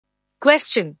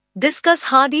Question. Discuss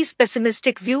Hardy's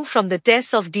pessimistic view from the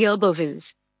Tess of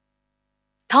D'Urbervilles.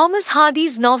 Thomas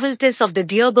Hardy's novel Tess of the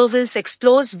D'Urbervilles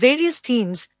explores various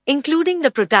themes, including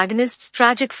the protagonist's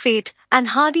tragic fate and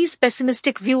Hardy's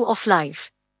pessimistic view of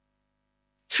life.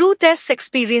 Through Tess'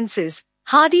 experiences,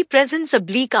 Hardy presents a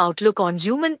bleak outlook on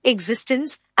human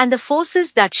existence and the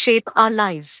forces that shape our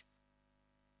lives.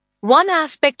 One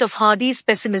aspect of Hardy's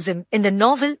pessimism in the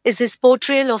novel is his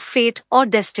portrayal of fate or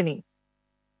destiny.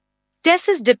 Tess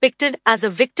is depicted as a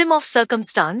victim of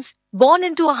circumstance, born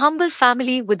into a humble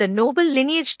family with a noble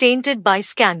lineage tainted by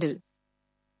scandal.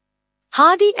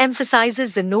 Hardy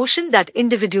emphasizes the notion that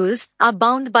individuals are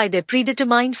bound by their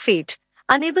predetermined fate,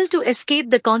 unable to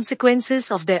escape the consequences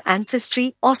of their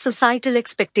ancestry or societal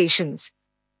expectations.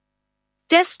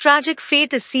 Tess' tragic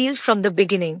fate is sealed from the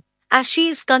beginning, as she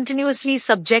is continuously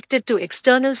subjected to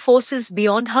external forces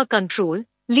beyond her control,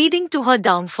 leading to her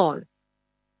downfall.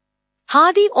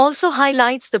 Hardy also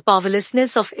highlights the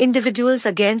powerlessness of individuals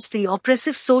against the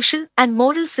oppressive social and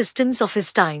moral systems of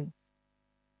his time.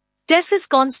 Tess is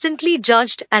constantly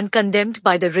judged and condemned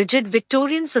by the rigid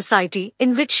Victorian society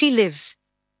in which she lives.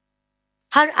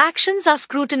 Her actions are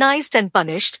scrutinized and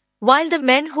punished, while the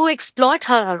men who exploit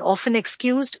her are often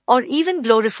excused or even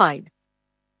glorified.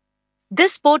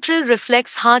 This portrayal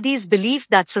reflects Hardy's belief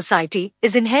that society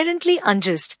is inherently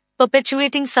unjust,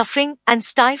 perpetuating suffering and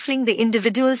stifling the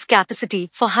individual's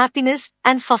capacity for happiness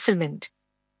and fulfillment.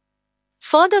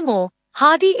 Furthermore,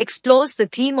 Hardy explores the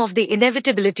theme of the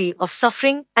inevitability of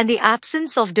suffering and the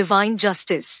absence of divine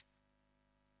justice.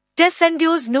 Tess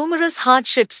endures numerous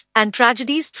hardships and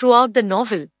tragedies throughout the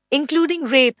novel, including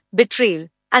rape, betrayal,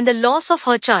 and the loss of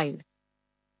her child.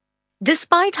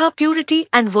 Despite her purity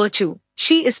and virtue,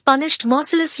 she is punished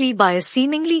mercilessly by a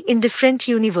seemingly indifferent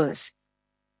universe.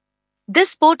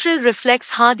 This portrayal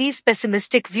reflects Hardy's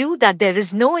pessimistic view that there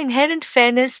is no inherent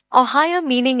fairness or higher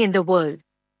meaning in the world,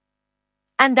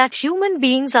 and that human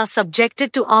beings are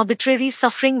subjected to arbitrary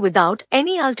suffering without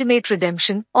any ultimate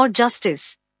redemption or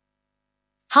justice.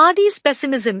 Hardy's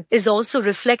pessimism is also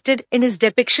reflected in his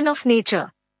depiction of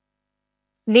nature.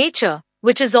 Nature,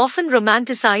 which is often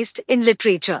romanticized in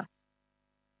literature,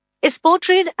 is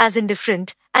portrayed as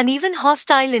indifferent and even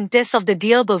hostile in Tess of the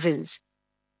D'Urbervilles.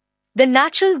 The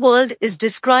natural world is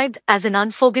described as an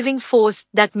unforgiving force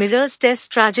that mirrors Tess'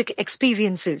 tragic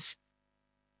experiences.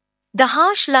 The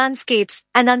harsh landscapes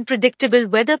and unpredictable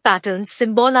weather patterns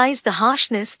symbolize the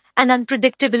harshness and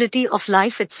unpredictability of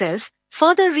life itself,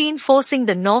 further reinforcing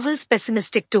the novel's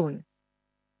pessimistic tone.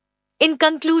 In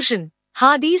conclusion,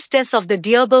 Hardy's Tess of the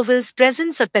D'Urbervilles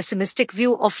presents a pessimistic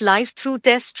view of life through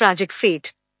Tess' tragic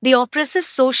fate, the oppressive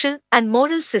social and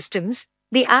moral systems,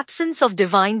 the absence of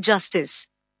divine justice,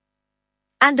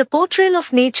 and the portrayal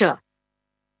of nature.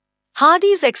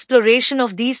 Hardy's exploration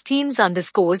of these themes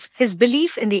underscores his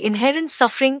belief in the inherent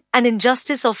suffering and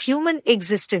injustice of human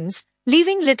existence,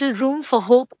 leaving little room for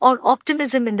hope or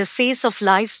optimism in the face of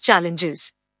life's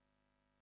challenges.